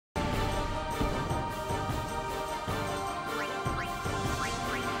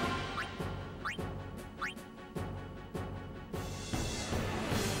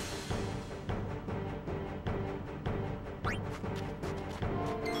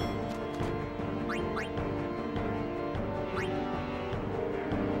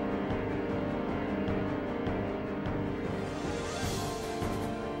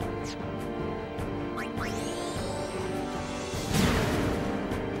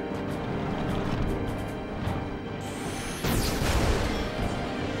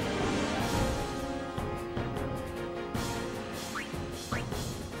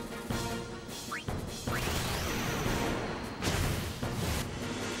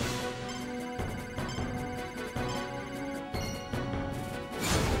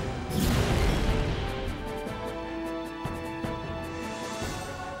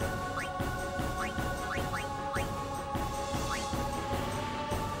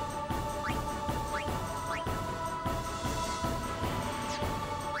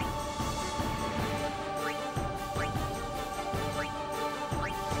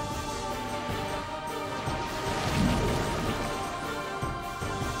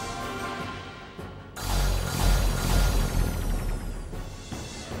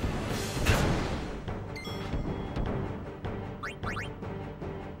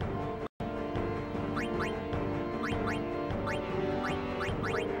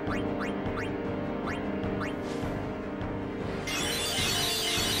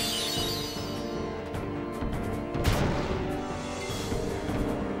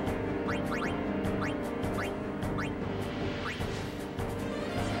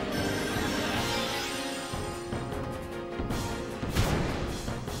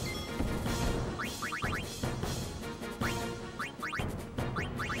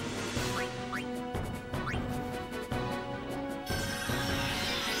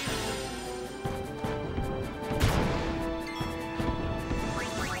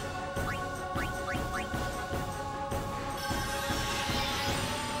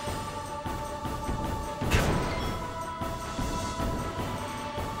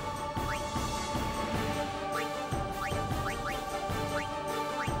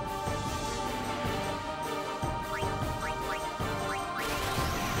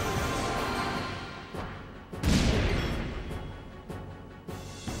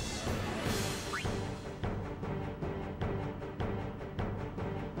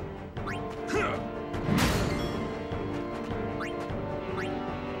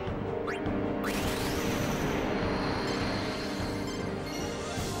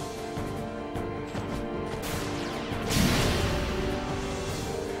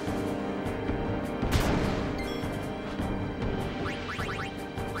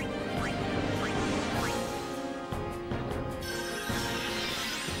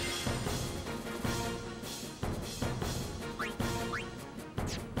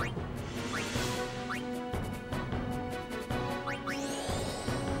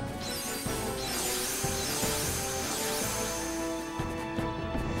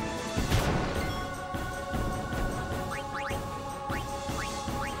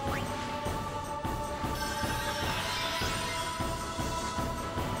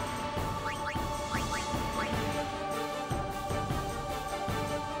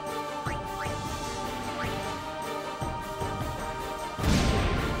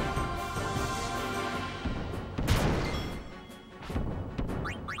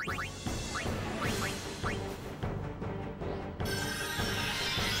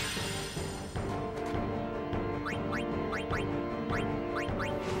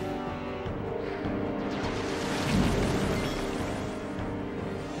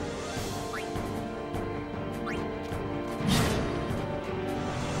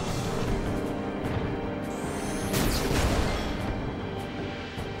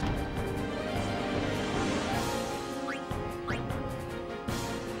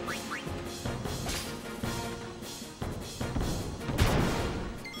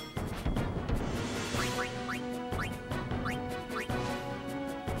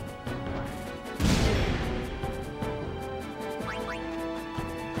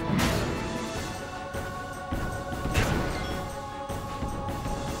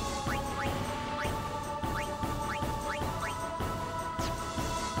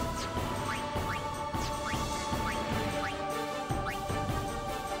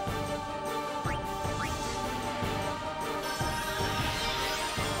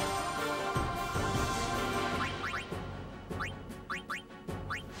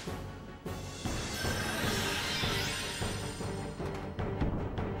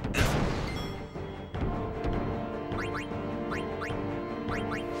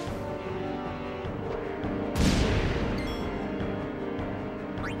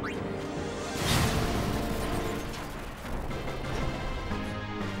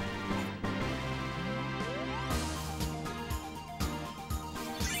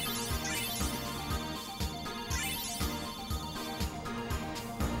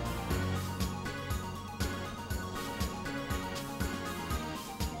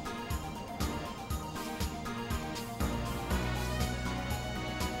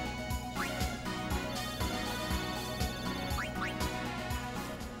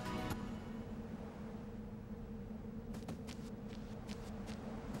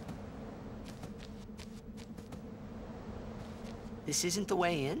This isn't the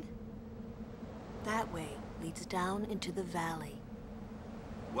way in? That way leads down into the valley.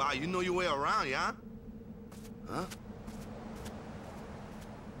 Wow, you know your way around, yeah? Huh?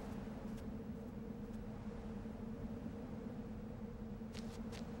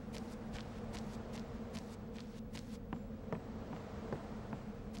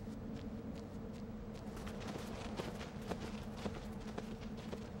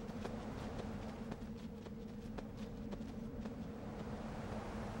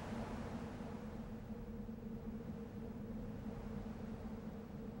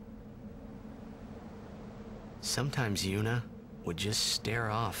 Sometimes Yuna would just stare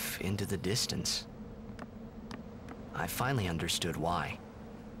off into the distance. I finally understood why.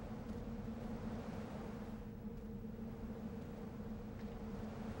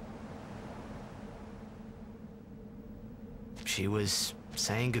 She was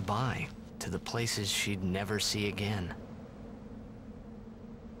saying goodbye to the places she'd never see again.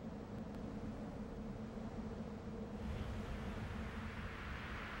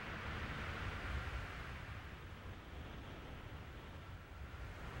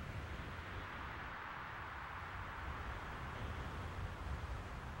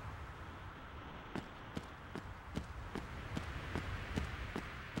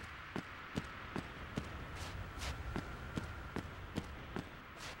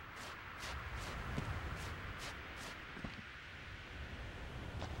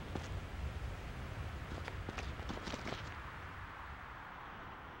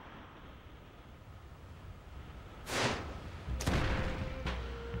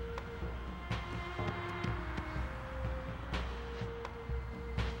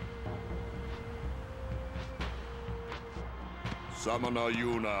 Summoner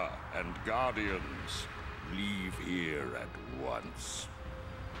Yuna and Guardians, leave here at once.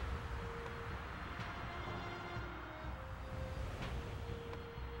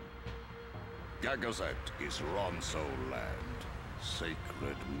 Gagazet is Ronso land,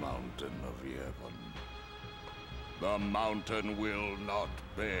 sacred mountain of Yevon. The mountain will not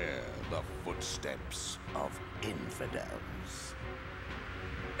bear the footsteps of infidels.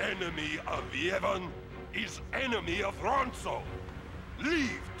 Enemy of Yevon is enemy of Ronso.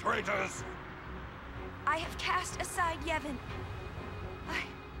 Leave, traitors! I have cast aside Yevon.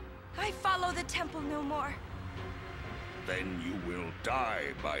 I follow the temple no more. Then you will die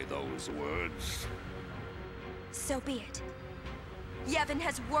by those words. So be it. Yevon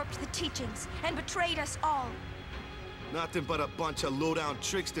has warped the teachings and betrayed us all. Nothing but a bunch of low-down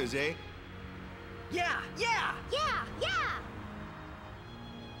tricksters, eh? Yeah!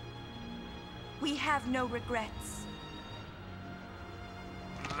 We have no regrets.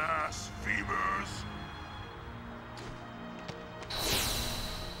 Blasphemers!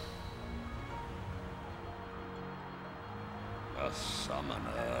 A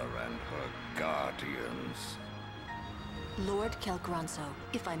summoner and her guardians. Lord Kel'Gronso,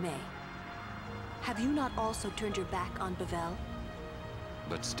 if I may. Have you not also turned your back on Bevelle?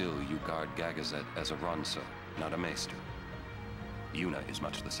 But still, you guard Gagazet as a Ronso, not a Maester. Yuna is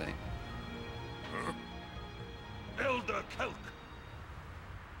much the same. Elder Kelk!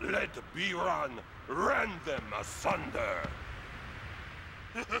 Let Biran rend them asunder!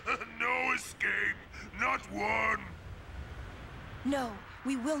 No escape! Not one! No,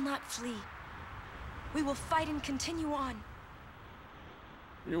 we will not flee. We will fight and continue on.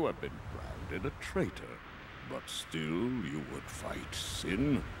 You have been branded a traitor, but still you would fight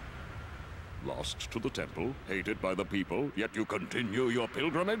sin. Lost to the temple, hated by the people, yet you continue your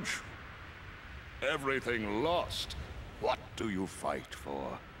pilgrimage? Everything lost. What do you fight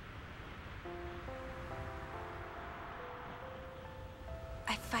for?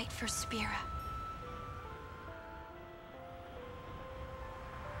 I fight for Spira.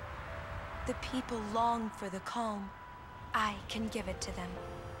 The people long for the calm. I can give it to them.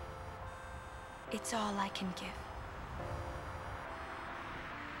 It's all I can give.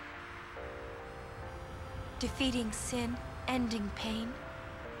 Defeating sin, ending pain.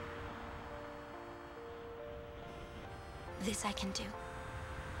 This I can do.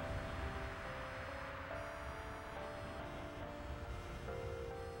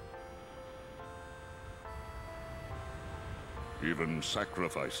 Even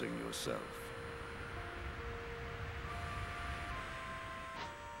sacrificing yourself.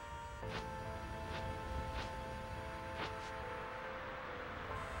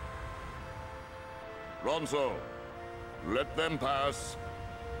 Ronso, let them pass.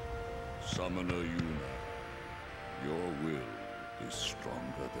 Summoner Yuna, your will is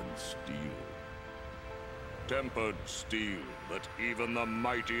stronger than steel. Tempered steel that even the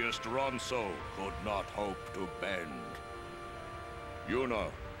mightiest Ronso could not hope to bend.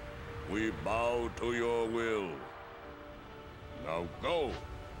 Yuna, we bow to your will. Now go.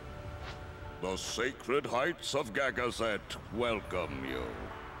 The sacred heights of Gagazet welcome you.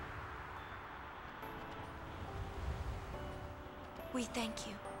 We thank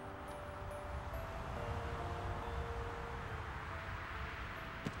you.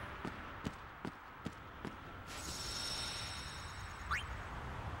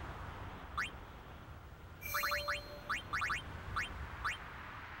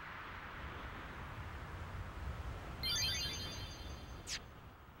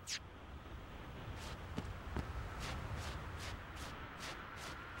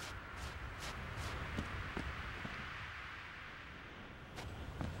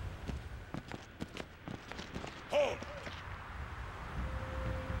 Halt!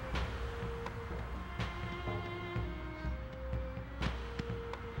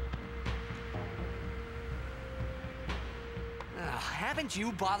 Haven't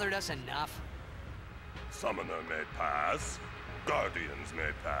you bothered us enough? Summoner may pass. Guardians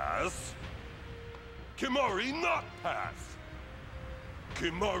may pass. Kimahri not pass.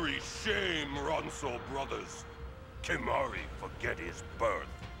 Kimahri shame Ronso brothers. Kimahri forget his birth.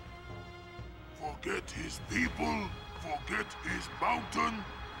 Forget his people, forget his mountain,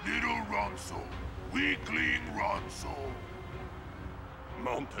 little Ronso, weakling Ronso.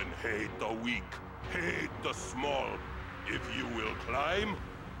 Mountain hate the weak, hate the small. If you will climb,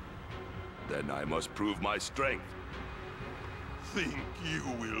 Then I must prove my strength. think you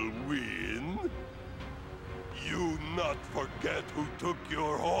will win? You not forget who took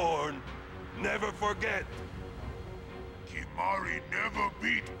your horn. Never forget. Kimahri never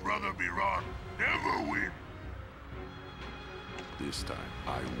beat Brother Biran, never win. This time,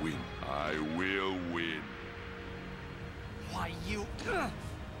 I win. I will win. Why, you...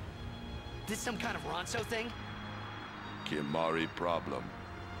 This some kind of Ronso thing? Kimahri problem.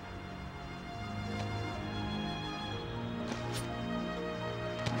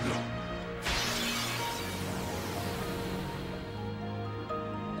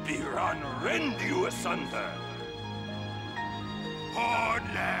 Biran rend you asunder.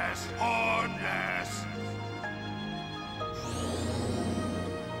 Hornless, hornless.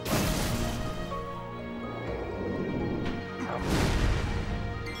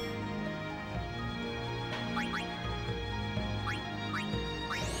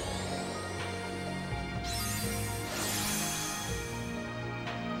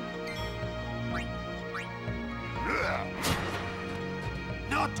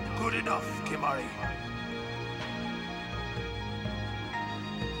 Not good enough, Kimahri.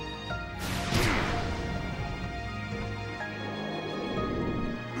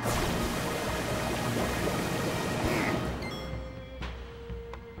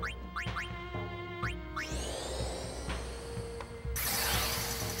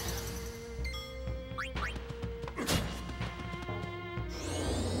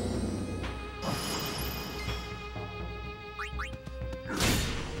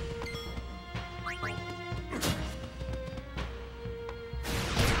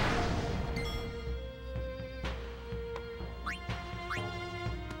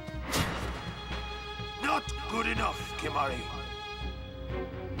 Not good enough, Kimahri.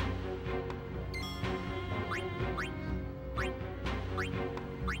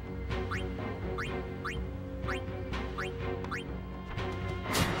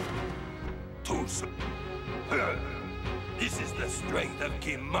 Too soon. This is the strength of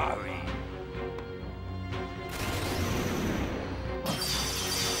Kimahri.